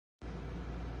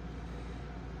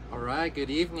All right, good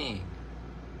evening.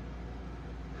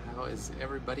 How is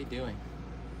everybody doing?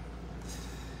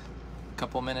 A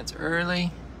couple minutes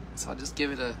early, so I'll just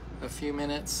give it a few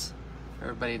minutes for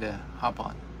everybody to hop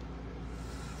on.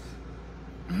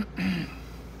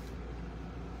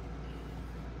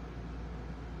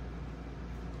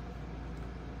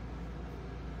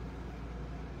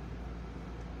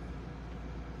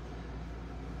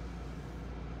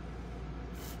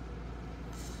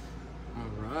 All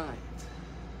right.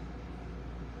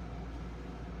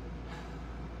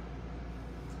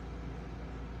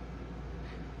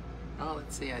 Oh,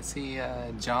 let's see. I see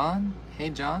John.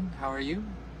 Hey, John. How are you?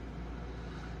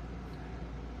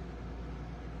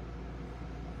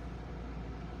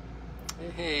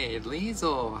 Hey,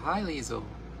 Liesel. Hi, Liesel.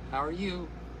 How are you?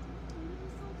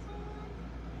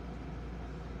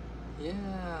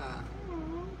 Yeah.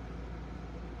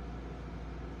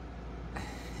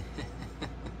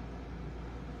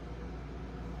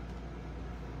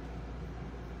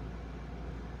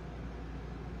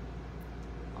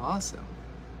 Awesome.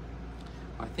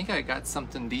 I think I got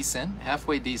something decent,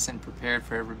 halfway decent prepared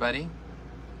for everybody.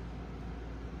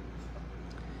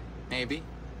 Maybe.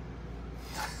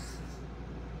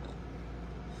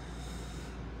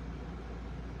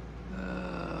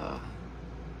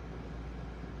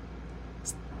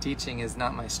 Teaching is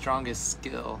not my strongest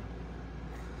skill,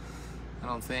 I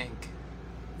don't think.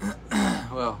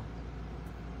 Well,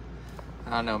 I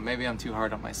don't know, maybe I'm too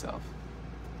hard on myself.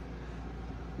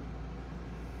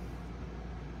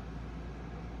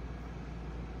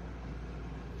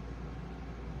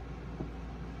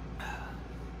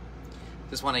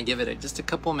 Just want to give it just a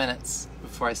couple minutes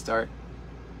before I start.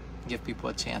 Give people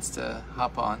a chance to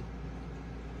hop on.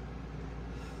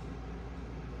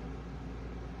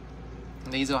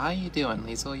 Liesel, how you doing?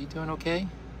 Liesel, you doing okay?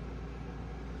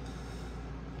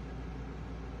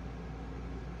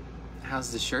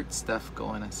 How's the shirt stuff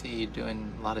going? I see you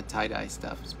doing a lot of tie-dye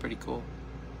stuff. It's pretty cool.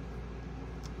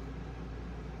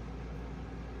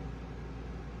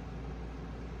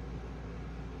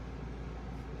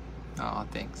 Oh,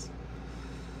 thanks.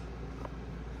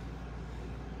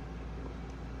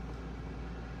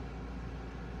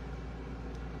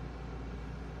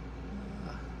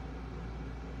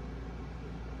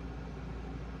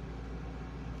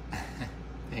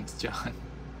 Thanks, John.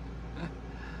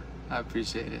 I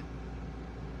appreciate it.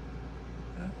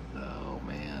 Oh,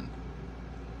 man.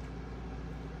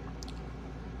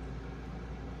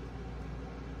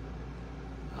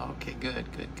 Okay, good.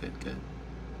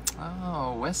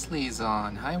 Oh, Wesley's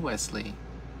on. Hi, Wesley.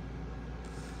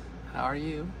 How are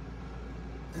you?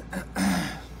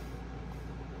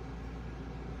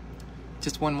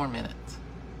 Just one more minute.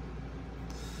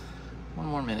 One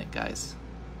more minute, guys.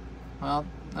 Well,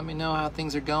 let me know how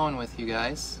things are going with you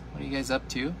guys. What are you guys up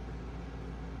to?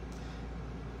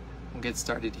 We'll get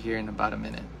started here in about a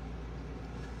minute.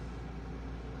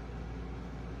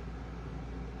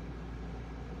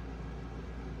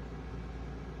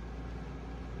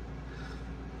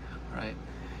 All right.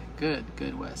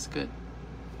 Good, Wes. Good.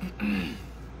 I've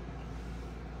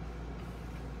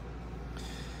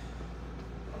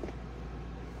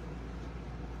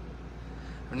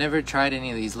never tried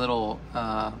any of these little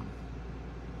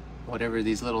whatever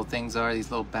these little things are,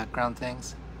 these little background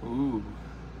things. Ooh,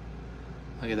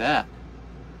 look at that.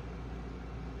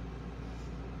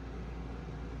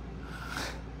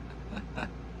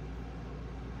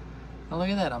 Oh, look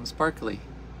at that, I'm sparkly.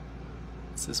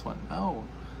 What's this one? Oh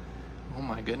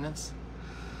my goodness.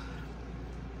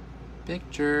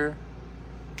 Picture.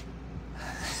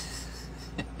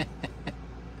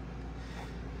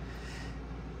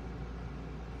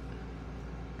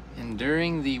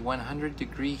 Enduring the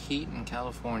 100-degree heat in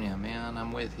California. Man,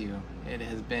 I'm with you. It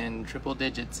has been triple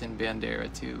digits in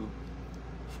Bandera too.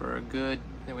 For a good,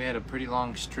 we had a pretty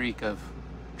long streak of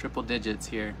triple digits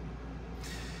here.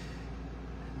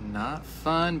 Not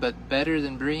fun, but better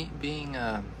than being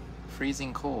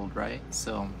freezing cold, right?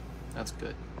 So that's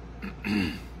good.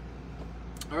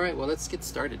 All right, well, let's get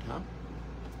started, huh?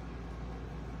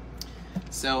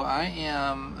 So I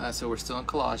am, so we're still in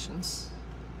Colossians.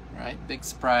 Right, big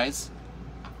surprise.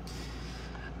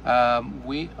 I'm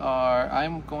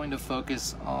going to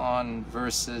focus on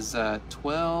verses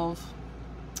 12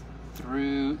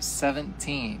 through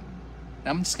 17.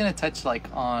 I'm just going to touch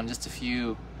on just a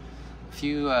few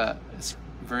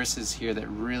verses here that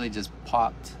really just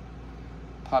popped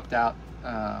out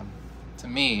to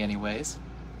me, anyways.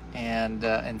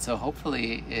 And so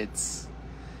hopefully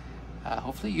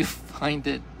hopefully you find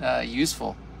it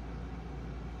useful.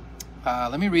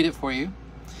 Let me read it for you.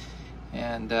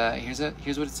 And here's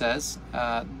what it says.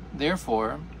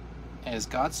 Therefore, as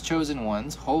God's chosen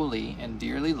ones, holy and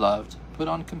dearly loved, put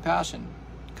on compassion,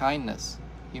 kindness,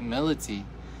 humility,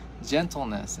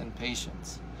 gentleness, and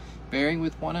patience, bearing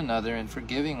with one another and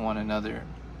forgiving one another,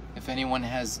 if anyone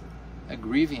has a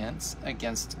grievance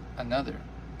against another.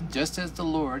 Just as the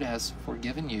Lord has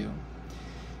forgiven you,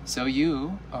 so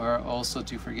you are also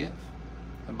to forgive.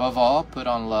 Above all, put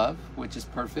on love, which is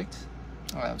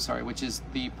which is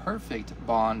the perfect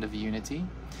bond of unity,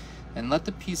 and let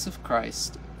the peace of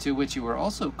Christ, to which you were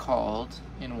also called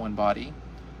in one body,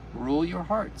 rule your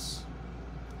hearts,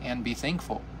 and be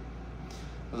thankful.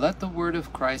 Let the word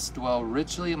of Christ dwell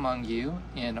richly among you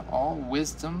in all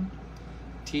wisdom,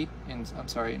 teaching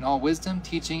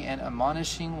and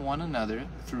admonishing one another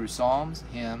through psalms,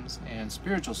 hymns, and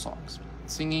spiritual songs,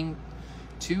 singing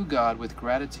to God with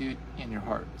gratitude in your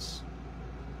hearts.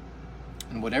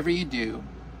 And whatever you do,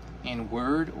 in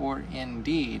word or in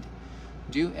deed,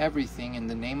 do everything in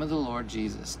the name of the Lord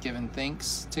Jesus, giving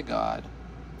thanks to God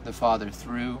the Father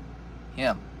through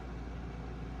Him.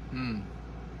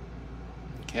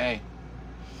 Okay.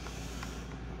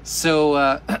 So,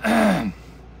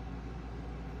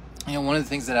 one of the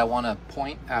things that I want to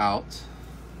point out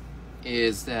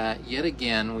is that yet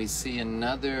again we see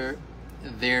another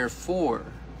therefore,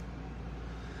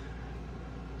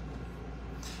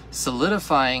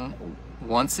 solidifying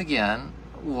once again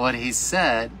what he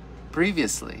said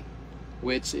previously,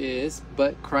 which is,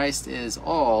 but Christ is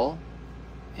all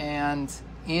and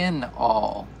in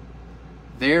all.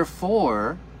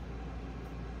 Therefore,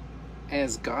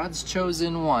 as God's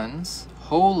chosen ones,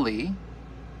 holy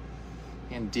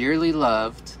and dearly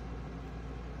loved,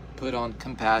 put on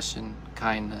compassion,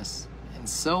 kindness, and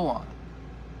so on.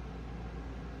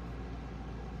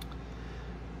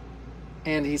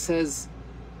 And he says,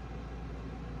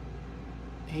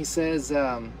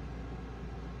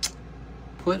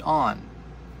 put on,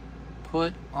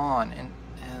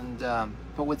 and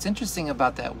but what's interesting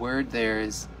about that word there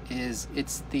is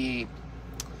it's the,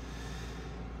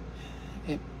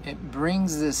 it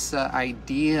brings this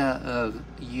idea of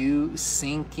you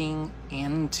sinking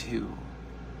into.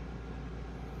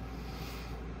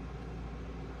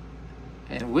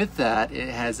 And with that, it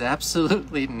has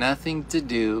absolutely nothing to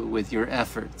do with your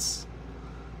efforts.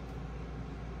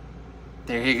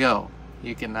 There you go.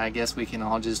 I guess we can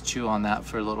all just chew on that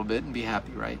for a little bit and be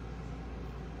happy, right?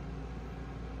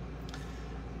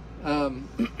 And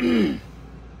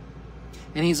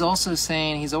he's also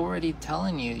saying, he's already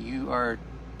telling you, you are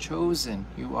chosen.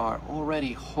 You are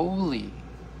already holy.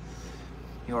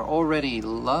 You are already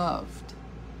loved.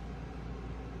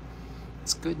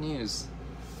 It's good news.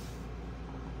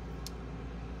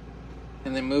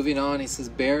 And then moving on, he says,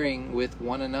 bearing with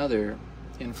one another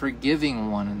and forgiving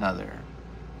one another.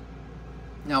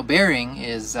 Now, bearing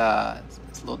is it's a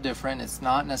little different. It's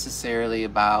not necessarily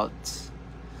about,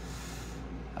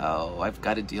 oh, I've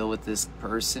got to deal with this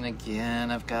person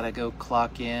again. I've got to go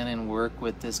clock in and work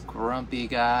with this grumpy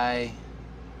guy.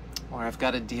 Or I've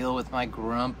got to deal with my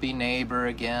grumpy neighbor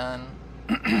again.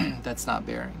 That's not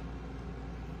bearing.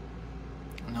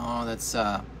 No, that's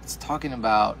it's talking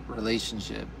about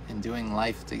relationship and doing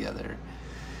life together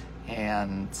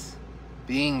and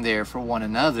being there for one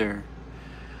another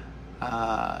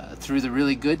through the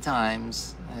really good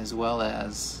times as well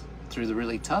as through the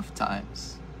really tough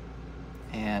times.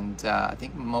 And I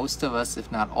think most of us,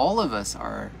 if not all of us,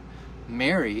 are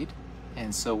married,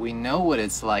 and so we know what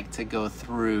it's like to go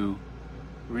through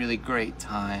really great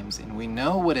times, and we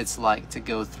know what it's like to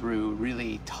go through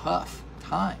really tough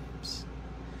times.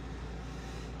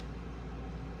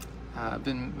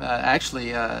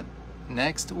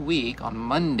 Next week on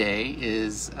Monday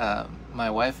is my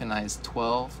wife and I's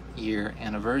 12-year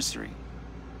anniversary.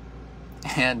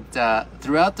 And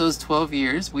throughout those 12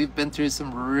 years, we've been through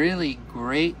some really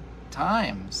great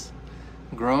times,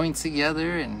 growing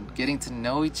together and getting to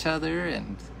know each other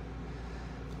and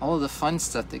all of the fun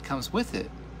stuff that comes with it.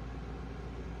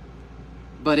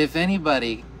 But if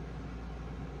anybody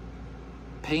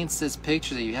paints this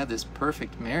picture that you have this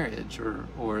perfect marriage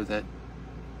or that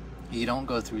you don't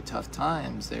go through tough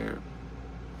times,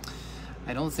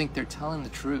 I don't think they're telling the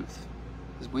truth.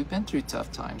 Because we've been through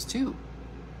tough times too.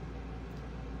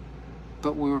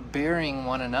 But we were bearing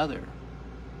one another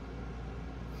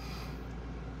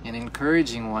and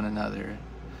encouraging one another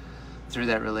through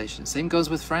that relationship. Same goes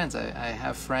with friends. I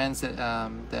have friends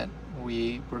that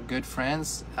we were good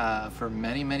friends for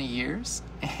many, many years,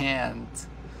 and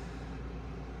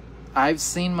I've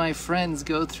seen my friends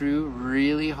go through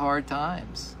really hard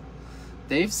times.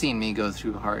 They've seen me go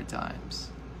through hard times.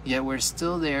 Yet we're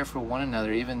still there for one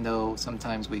another, even though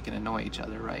sometimes we can annoy each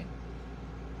other, right?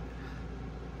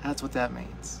 That's what that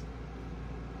means.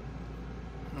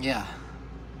 yeah.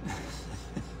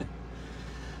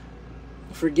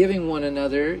 Forgiving one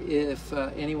another if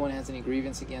anyone has any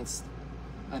grievance against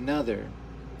another.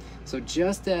 So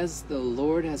just as the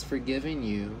Lord has forgiven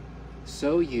you,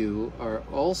 so you are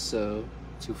also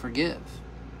to forgive.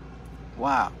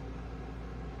 Wow.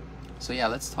 So yeah,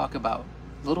 let's talk a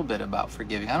little bit about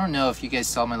forgiving. I don't know if you guys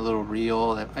saw my little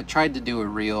reel. I tried to do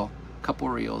a couple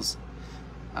reels.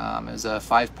 It was a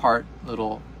 5-part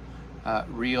little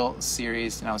reel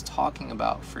series, and I was talking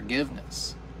about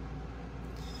forgiveness.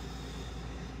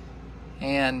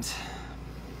 And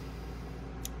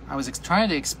I was trying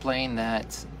to explain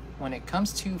that when it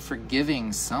comes to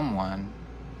forgiving someone,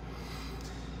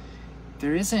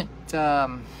 there isn't,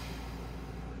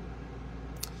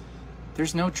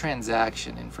 there's no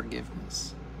transaction in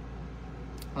forgiveness.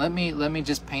 Let me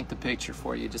just paint the picture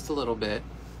for you just a little bit.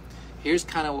 Here's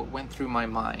kind of what went through my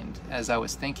mind as I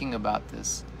was thinking about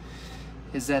this,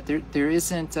 is that there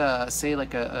isn't, say,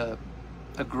 like a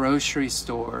grocery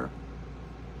store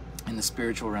in the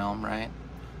spiritual realm, right?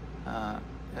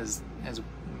 As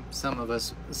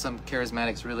some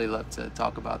charismatics really love to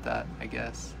talk about that, I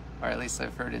guess, or at least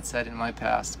I've heard it said in my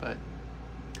past.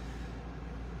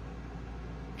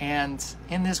 And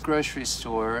in this grocery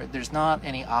store, there's not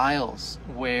any aisles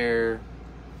where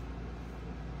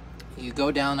you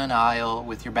go down an aisle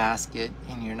with your basket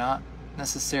and you're not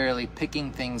necessarily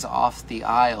picking things off the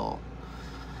aisle.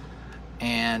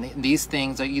 And these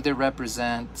things either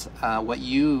represent what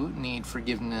you need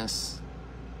forgiveness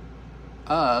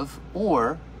of,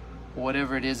 or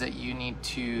whatever it is that you need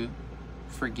to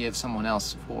forgive someone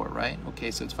else for, right? Okay,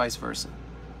 so it's vice versa.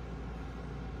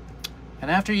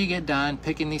 And after you get done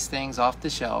picking these things off the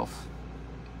shelf,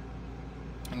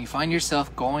 and you find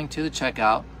yourself going to the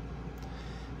checkout,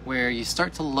 where you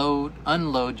start to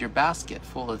unload your basket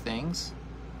full of things,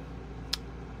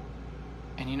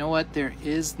 and you know what? There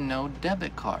is no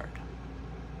debit card.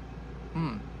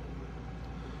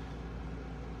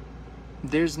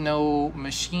 There's no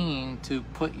machine to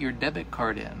put your debit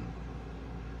card in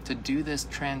to do this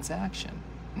transaction.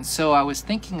 And so I was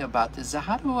thinking about this.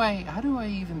 How do I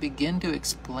even begin to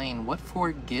explain what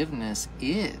forgiveness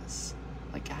is?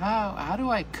 Like, how do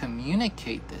I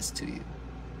communicate this to you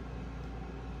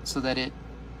so that it's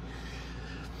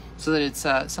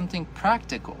something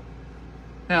practical?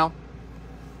 Now,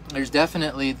 there's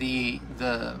definitely the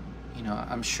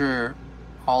I'm sure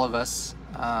all of us,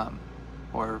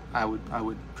 or I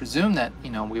would presume that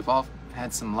we've all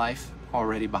had some life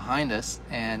already behind us,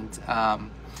 and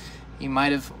you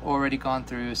might have already gone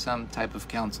through some type of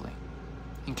counseling.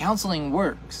 And counseling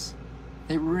works.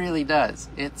 It really does.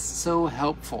 It's so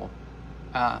helpful.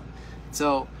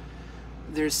 So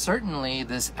there's certainly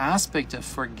this aspect of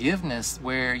forgiveness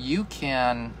where you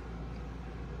can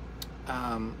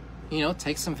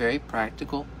take some very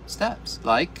practical steps.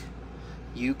 Like,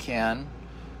 you can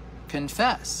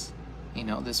confess,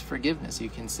 this forgiveness. You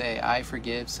can say, I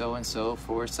forgive so-and-so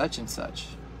for such and such.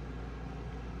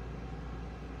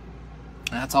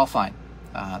 And that's all fine.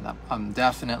 I'm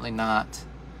definitely not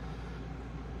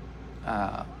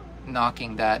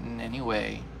knocking that in any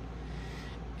way.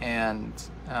 And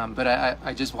but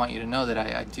I just want you to know that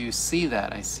I do see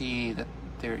that. I see that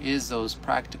there is those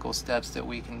practical steps that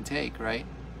we can take, right?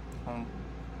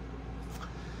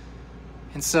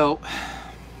 And so,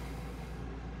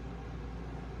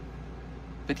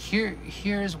 but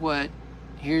here's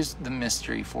the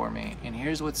mystery for me, and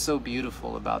here's what's so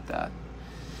beautiful about that,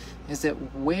 is that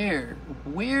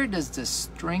where does the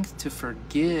strength to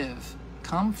forgive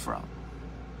come from?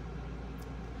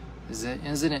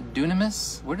 Isn't it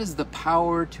dunamis? Where does the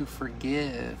power to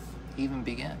forgive even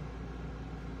begin?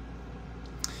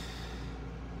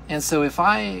 And so if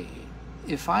I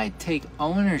take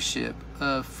ownership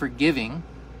of forgiving,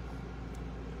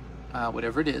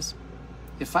 whatever it is,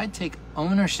 if I take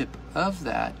ownership of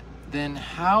that, then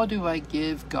how do I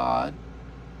give God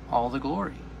all the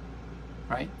glory?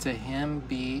 Right? To Him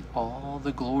be all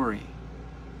the glory.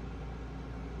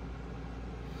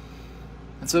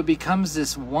 And so it becomes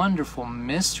this wonderful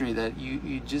mystery that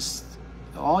you just,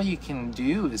 all you can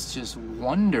do is just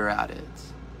wonder at it.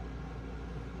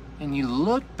 And you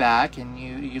look back, and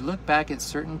you look back at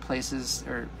certain places,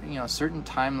 or certain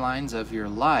timelines of your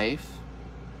life,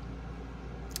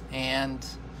 and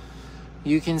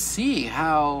you can see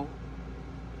how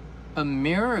a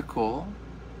miracle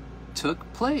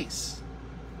took place.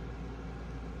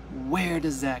 Where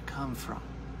does that come from?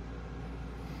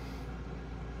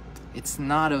 It's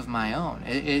not of my own.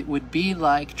 It would be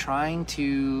like trying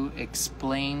to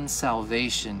explain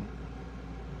salvation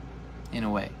in a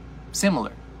way.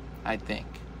 Similar, I think.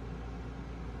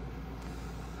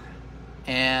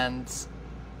 And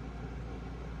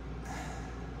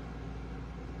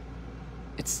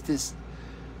it's this,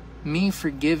 me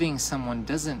forgiving someone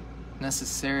doesn't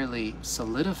necessarily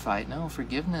solidify it. No,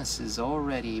 forgiveness has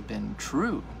already been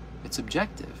true. It's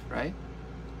objective, right?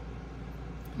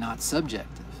 Not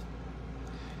subjective.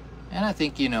 And I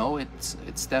think,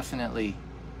 it's definitely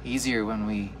easier when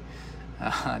we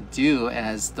do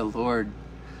as the Lord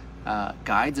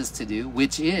guides us to do,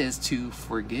 which is to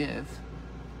forgive.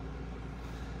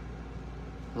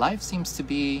 Life seems to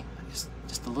be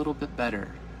just a little bit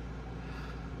better.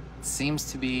 It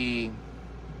seems to be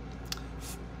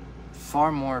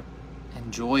far more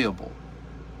enjoyable.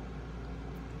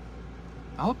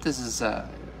 I hope this is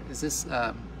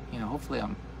hopefully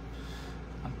I'm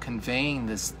conveying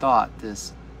this thought,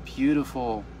 this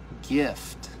beautiful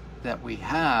gift that we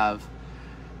have,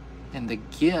 and the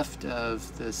gift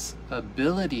of this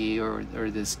ability or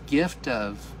this gift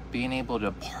of being able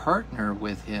to partner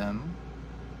with Him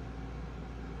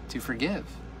to forgive.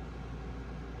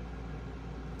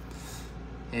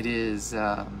 It is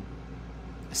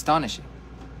astonishing,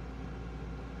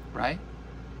 right?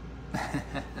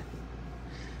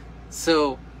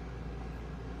 So,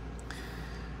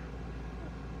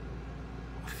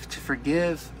 to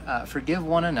forgive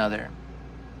one another,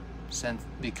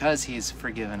 because He's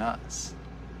forgiven us.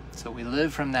 So we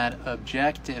live from that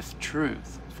objective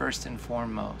truth, first and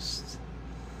foremost.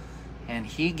 And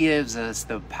He gives us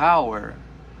the power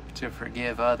to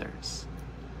forgive others.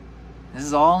 This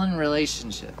is all in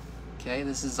relationship, okay?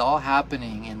 This is all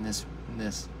happening in this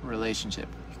relationship.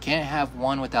 You can't have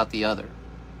one without the other.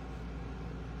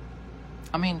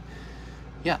 I mean,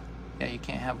 yeah, you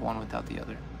can't have one without the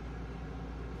other.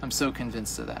 I'm so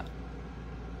convinced of that.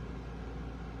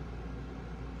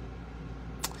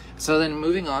 So then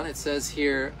moving on, it says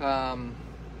here,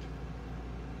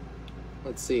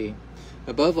 let's see.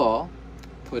 Above all,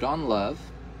 put on love,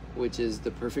 which is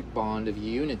the perfect bond of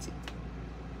unity.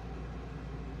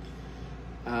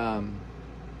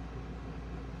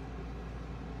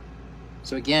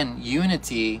 So again,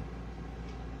 unity,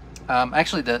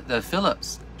 actually the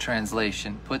Phillips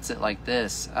translation puts it like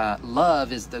this.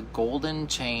 Love is the golden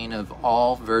chain of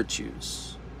all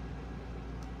virtues.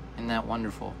 Isn't that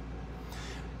wonderful?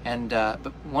 And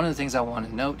but one of the things I want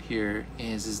to note here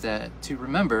is that to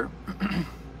remember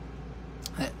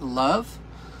that love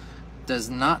does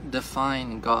not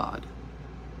define God.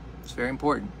 It's very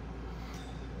important.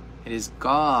 It is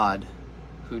God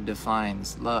who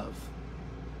defines love.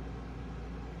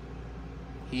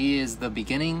 He is the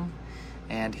beginning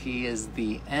and He is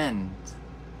the end.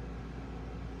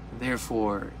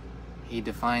 Therefore, He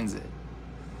defines it.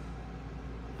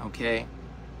 Okay?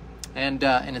 And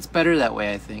it's better that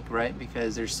way, I think, right?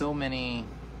 Because there's so many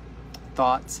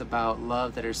thoughts about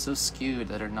love that are so skewed,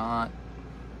 that are not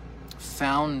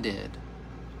founded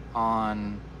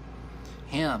on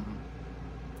Him,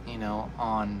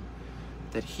 on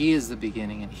that He is the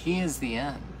beginning and He is the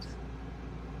end.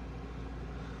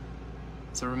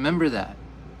 So remember that,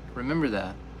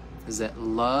 is that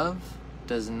love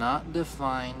does not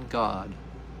define God,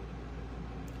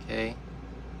 okay?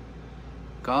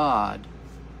 God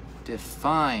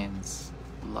defines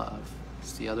love.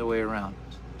 It's the other way around.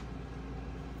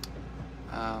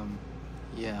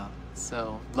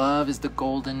 So love is the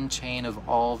golden chain of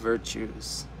all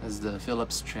virtues, is the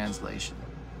Phillips translation.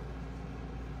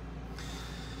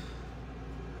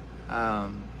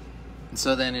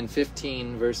 So then in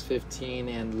 15, verse 15,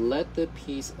 and let the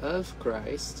peace of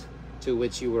Christ, to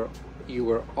which you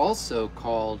were also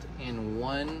called in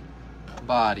one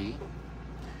body,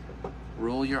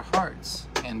 rule your hearts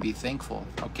and be thankful.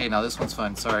 Okay, now this one's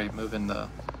fun. Sorry, moving the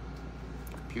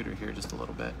computer here just a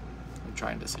little bit. I'm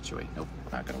trying to situate. Nope,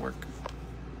 not gonna work.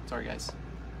 Sorry, guys.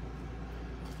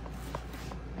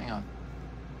 Hang on.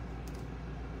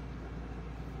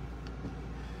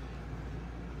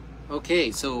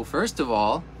 Okay, so first of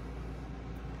all,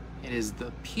 it is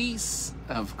the peace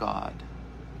of God.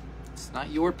 It's not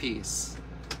your peace.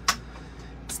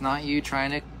 It's not you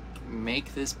trying to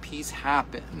make this peace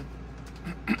happen.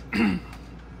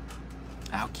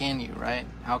 How can you, right?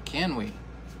 How can we?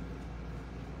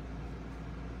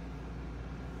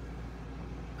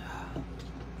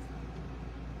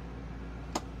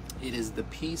 It is the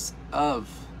peace of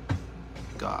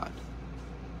God.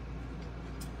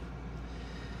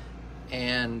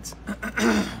 And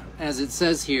as it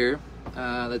says here,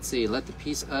 let's see, let the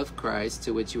peace of Christ,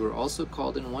 to which you were also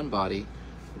called in one body,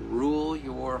 rule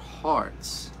your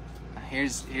hearts.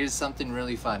 Here's something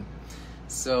really fun.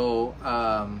 So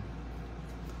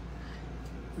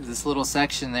this little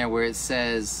section there where it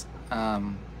says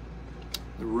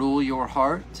rule your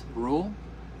heart, rule,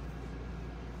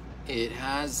 it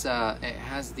has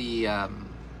the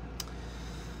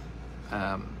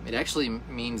It actually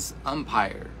means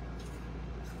umpire.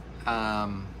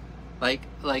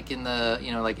 Like in the,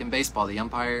 like in baseball, the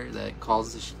umpire that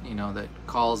calls that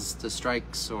calls the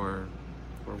strikes or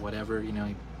whatever,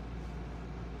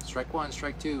 strike one,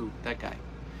 strike two, that guy.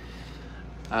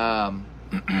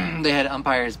 They had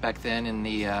umpires back then in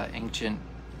the ancient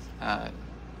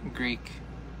Greek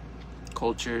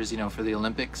cultures, for the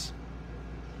Olympics.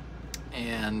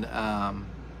 And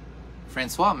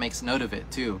Francois makes note of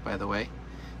it too, by the way,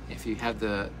 if you have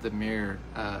the Mirror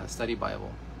Study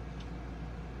Bible.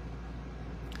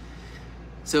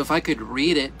 So if I could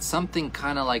read it, something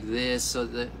kind of like this. So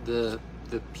the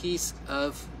peace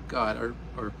of God,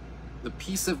 or the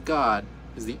peace of God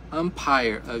is the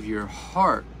umpire of your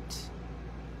heart.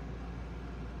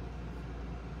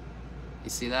 You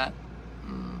see that?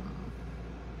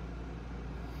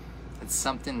 It's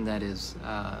something that is,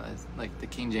 like the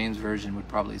King James Version would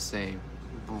probably say,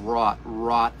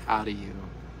 wrought out of you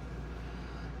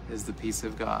is the peace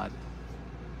of God.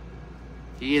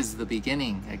 He is the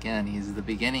beginning. Again, he is the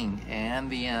beginning and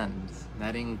the end.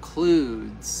 That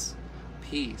includes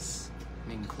peace.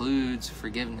 It includes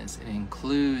forgiveness. It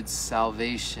includes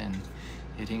salvation.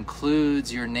 It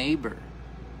includes your neighbor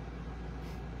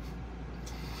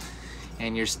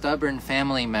and your stubborn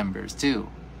family members too.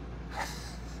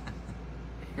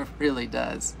 It really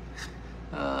does.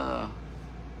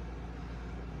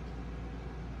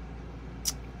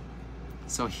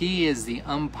 So he is the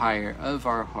umpire of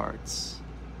our hearts.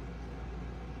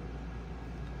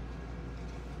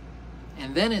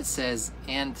 And then it says,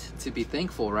 and to be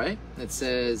thankful, right? It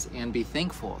says, and be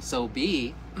thankful. So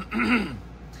be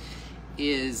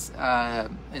is a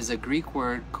Greek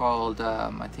word called,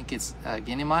 I think it's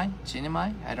genemai.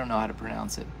 I don't know how to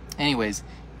pronounce it. Anyways,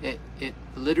 it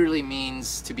literally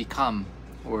means to become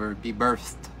or be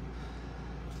birthed.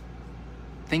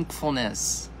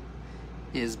 Thankfulness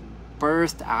is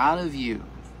birthed out of you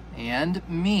and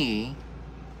me,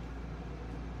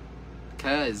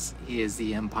 because he is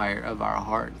the empire of our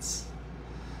hearts,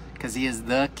 because he is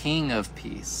the King of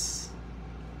peace,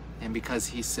 and because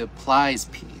he supplies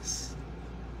peace.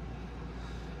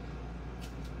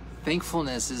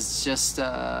 Thankfulness is just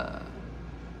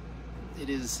it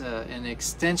is an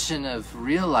extension of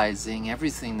realizing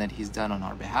everything that he's done on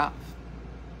our behalf.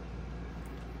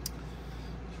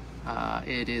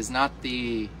 It is not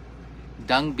the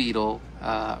dung beetle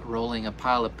rolling a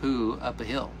pile of poo up a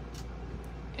hill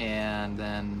and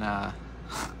then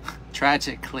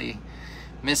tragically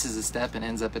misses a step and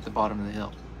ends up at the bottom of the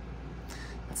hill.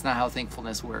 That's not how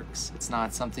thankfulness works. It's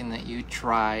not something that you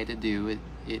try to do.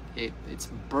 It's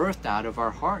birthed out of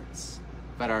our hearts,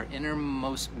 but our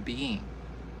innermost being.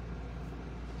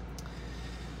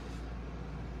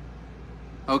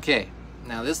 Okay,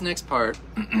 now this next part,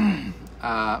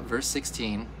 verse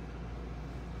 16,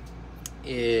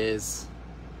 is,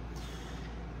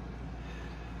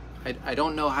 I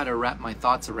don't know how to wrap my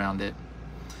thoughts around it,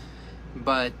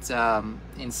 but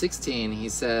in 16 he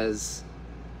says,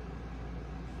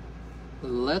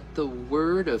 let the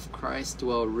word of Christ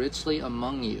dwell richly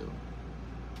among you.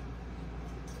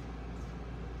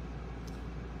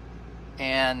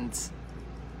 And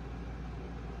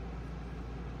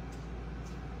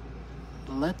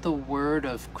let the word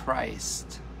of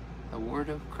Christ,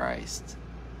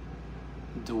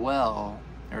 dwell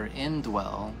or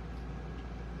indwell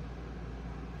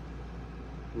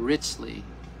richly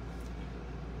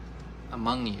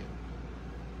among you.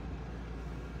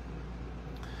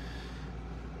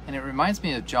 And it reminds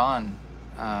me of John,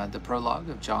 the prologue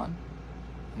of John.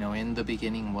 In the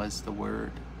beginning was the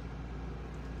Word.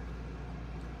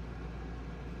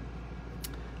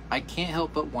 I can't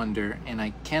help but wonder, and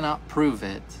I cannot prove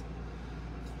it.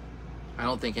 I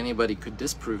don't think anybody could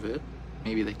disprove it.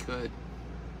 Maybe they could.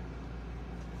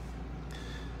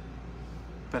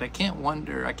 But I can't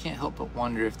help but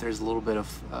wonder if there's a little bit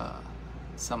of a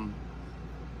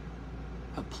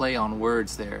play on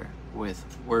words there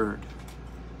with word.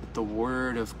 Let the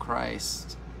word of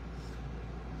Christ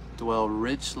dwell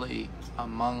richly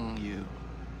among you.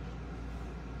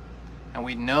 And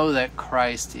we know that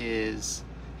Christ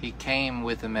he came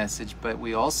with a message, but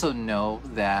we also know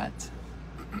that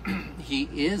he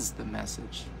is the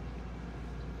message.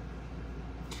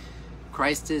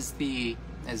 Christ is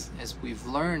as we've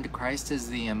learned, Christ is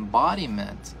the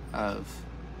embodiment of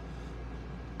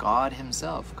God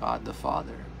himself, God the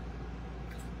Father.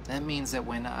 That means that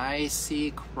when I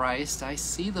see Christ, I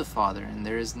see the Father, and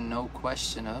there is no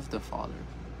question of the Father.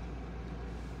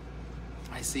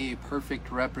 I see a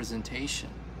perfect representation.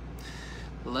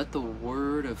 Let the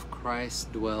word of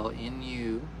Christ dwell in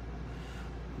you,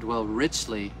 dwell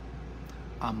richly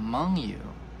among you.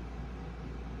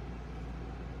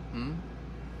 Hmm?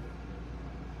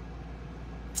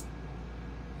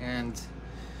 And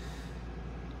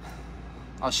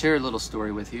I'll share a little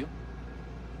story with you.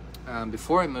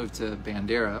 Before I moved to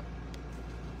Bandera,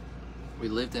 we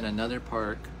lived in another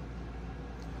park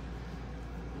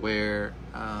where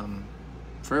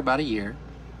for about a year,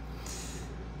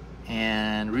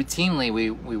 and routinely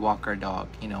we walk our dog,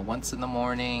 you know, once in the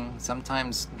morning,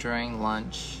 sometimes during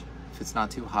lunch if it's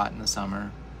not too hot in the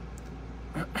summer,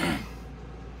 and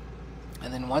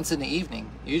then once in the evening,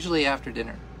 usually after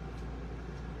dinner.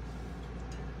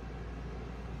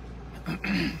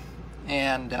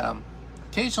 And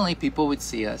occasionally people would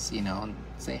see us, you know, and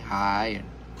say hi and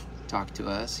talk to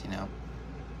us, you know.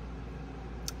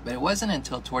 But it wasn't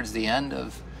until towards the end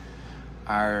of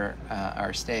our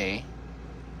stay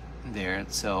there,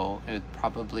 so it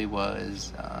probably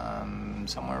was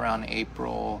somewhere around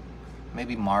April,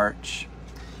 maybe March,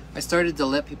 I started to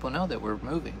let people know that we're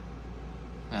moving,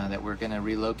 that we're going to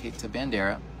relocate to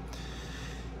Bandera.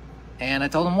 And I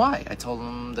told them why. I told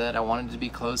them that I wanted to be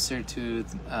closer to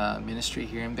ministry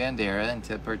here in Bandera and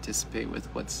to participate with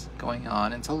what's going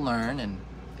on and to learn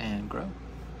and grow.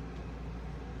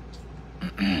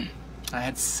 I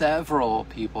had several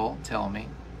people tell me,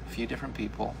 a few different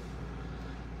people,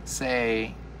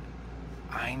 say,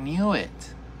 I knew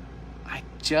it. I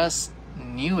just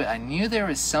knew it. I knew there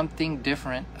was something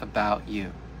different about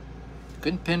you.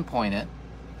 Couldn't pinpoint it.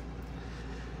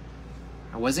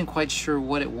 I wasn't quite sure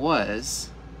what it was,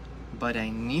 but I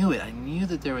knew it. I knew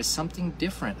that there was something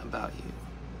different about you.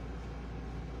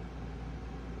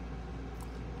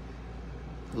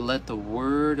 Let the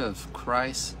word of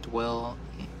Christ dwell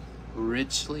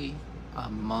richly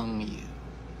among you.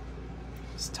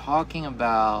 It's talking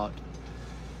about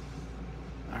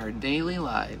our daily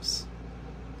lives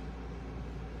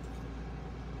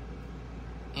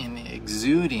in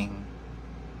exuding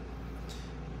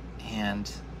and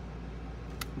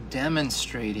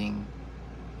demonstrating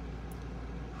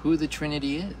who the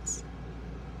Trinity is.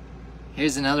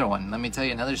 Here's another one. Let me tell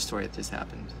you another story that just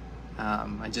happened.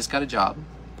 I just got a job,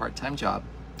 part-time job.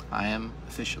 I am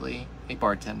officially a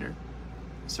bartender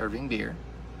serving beer,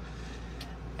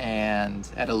 and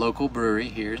at a local brewery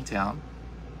here in town.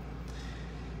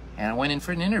 And I went in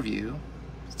for an interview.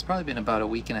 It's probably been about a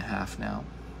week and a half now.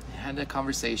 I had a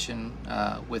conversation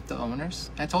with the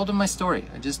owners. I told them my story.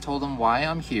 I just told them why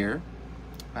I'm here.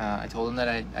 I told them that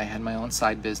I had my own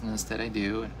side business that I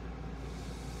do.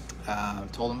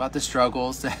 And told them about the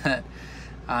struggles that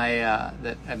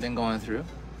that I've been going through.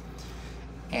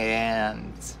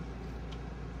 And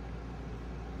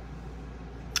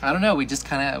I don't know, we just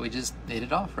hit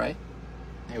it off, right?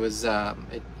 It was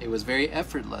it was very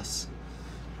effortless.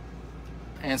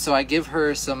 And so I give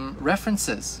her some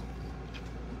references,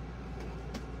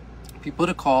 people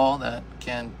to call that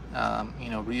can you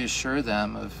know, reassure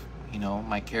them of, you know,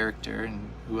 my character and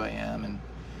who I am and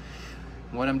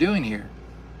what I'm doing here.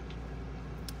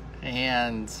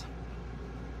 And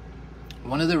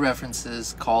one of the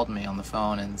references called me on the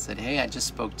phone and said, hey, I just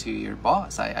spoke to your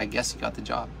boss. I guess you got the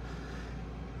job.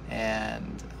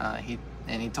 And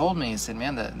he told me, he said,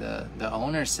 man, the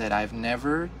owner said, I've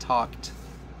never talked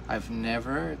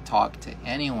to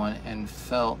anyone and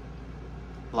felt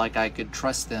like I could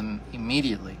trust them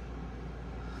immediately.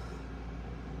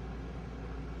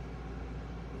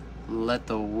 Let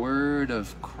the word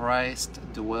of Christ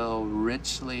dwell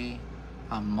richly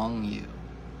among you.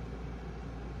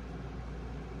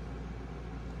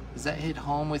 Does that hit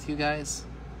home with you guys?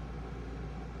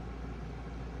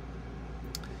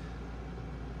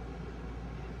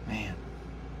 Man.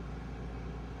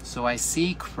 So I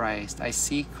see Christ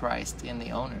in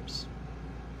the owners.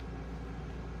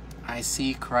 I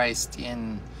see Christ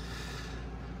in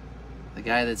the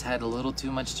guy that's had a little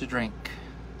too much to drink,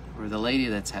 or the lady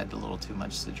that's had a little too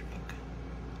much to drink.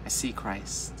 I see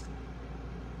Christ.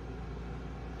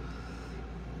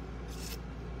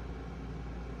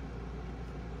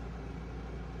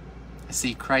 I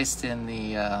see Christ in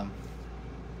the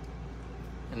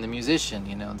musician,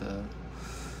 you know,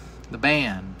 the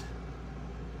band.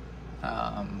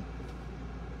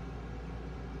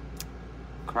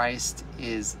 Christ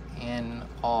is in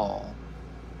all,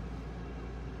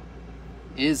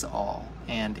 is all,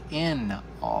 and in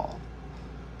all.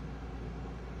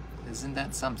 Isn't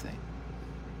that something?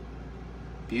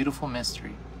 Beautiful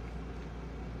mystery.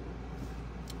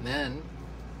 Then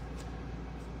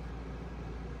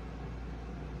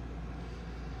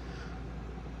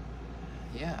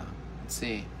yeah, let's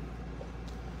see.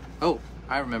 Oh,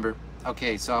 I remember.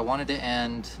 Okay, so I wanted to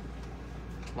end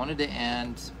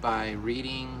by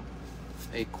reading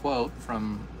a quote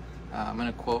from I'm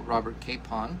going to quote Robert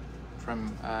Capon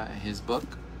from his book,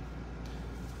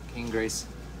 King, grace,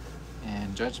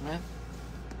 and judgment.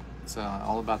 It's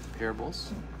all about the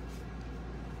parables.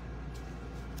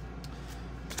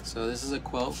 So this is a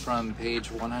quote from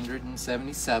page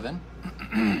 177.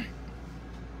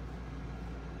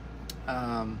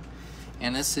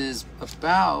 And this is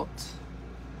about,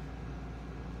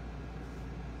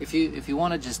 if you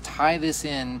want to just tie this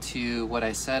into what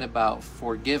I said about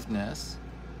forgiveness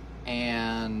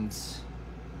and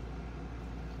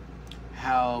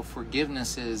how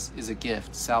forgiveness is a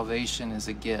gift, salvation is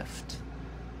a gift,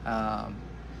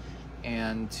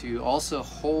 and to also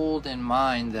hold in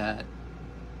mind that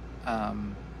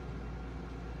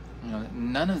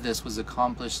none of this was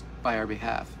accomplished by our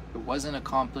behalf. It wasn't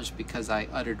accomplished because I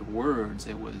uttered words.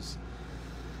 It was,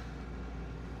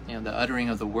 the uttering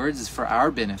of the words is for our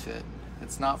benefit.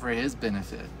 It's not for his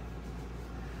benefit.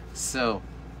 So,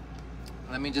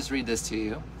 let me just read this to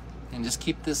you, and just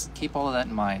keep all of that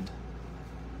in mind.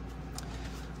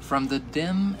 From the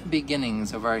dim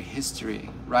beginnings of our history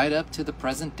right up to the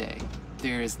present day,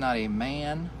 there is not a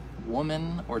man,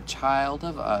 woman, or child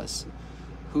of us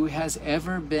who has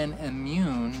ever been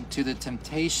immune to the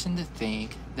temptation to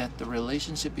think that the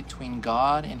relationship between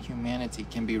God and humanity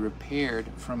can be repaired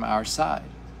from our side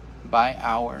by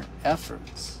our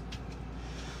efforts.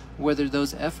 Whether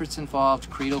those efforts involved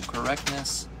creedal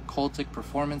correctness, cultic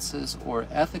performances, or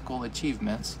ethical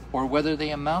achievements, or whether they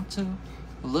amount to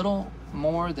little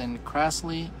more than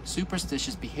crassly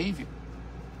superstitious behavior,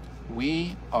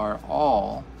 we are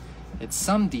all, at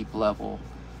some deep level,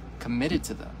 committed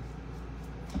to them.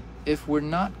 If we're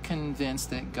not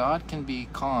convinced that God can be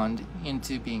conned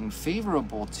into being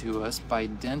favorable to us by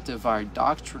dint of our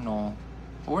doctrinal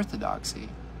orthodoxy,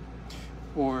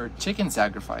 or chicken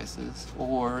sacrifices,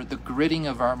 or the gritting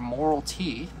of our moral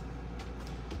teeth,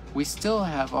 we still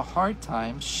have a hard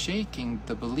time shaking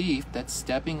the belief that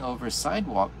stepping over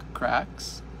sidewalk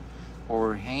cracks,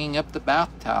 or hanging up the bath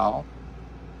towel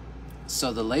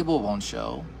so the label won't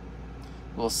show,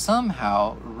 will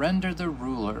somehow render the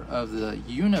ruler of the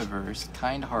universe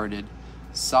kind-hearted,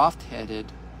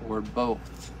 soft-headed, or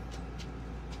both.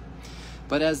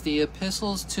 But as the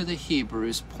epistles to the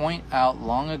Hebrews point out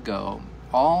long ago,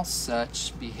 all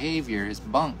such behavior is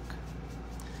bunk.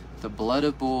 The blood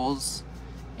of bulls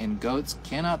and goats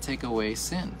cannot take away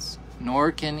sins,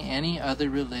 nor can any other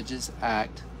religious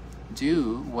act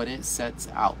do what it sets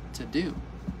out to do.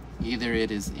 Either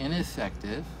it is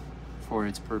ineffective for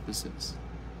its purposes,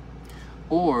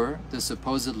 or the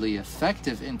supposedly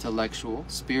effective intellectual,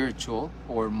 spiritual,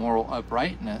 or moral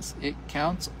uprightness it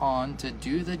counts on to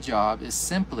do the job is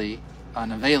simply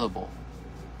unavailable.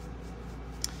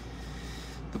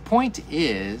 The point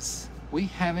is, we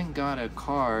haven't got a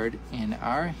card in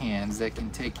our hands that can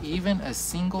take even a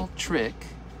single trick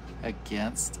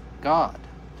against God.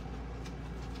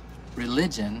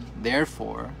 Religion,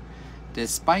 therefore,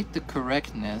 despite the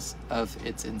correctness of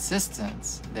its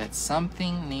insistence that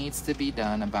something needs to be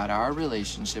done about our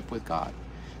relationship with God,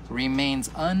 remains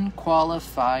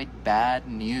unqualified bad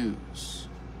news.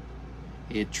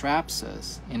 It traps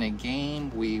us in a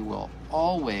game we will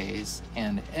always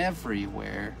and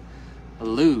everywhere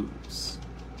lose.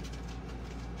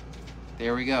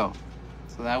 There we go.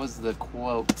 So that was the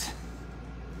quote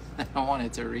that I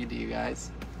wanted to read to you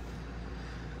guys.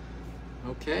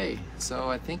 Okay, so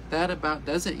I think that about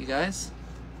does it, you guys.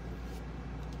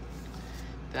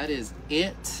 That is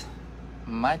it.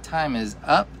 My time is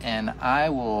up, and I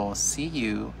will see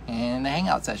you in the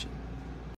hangout session.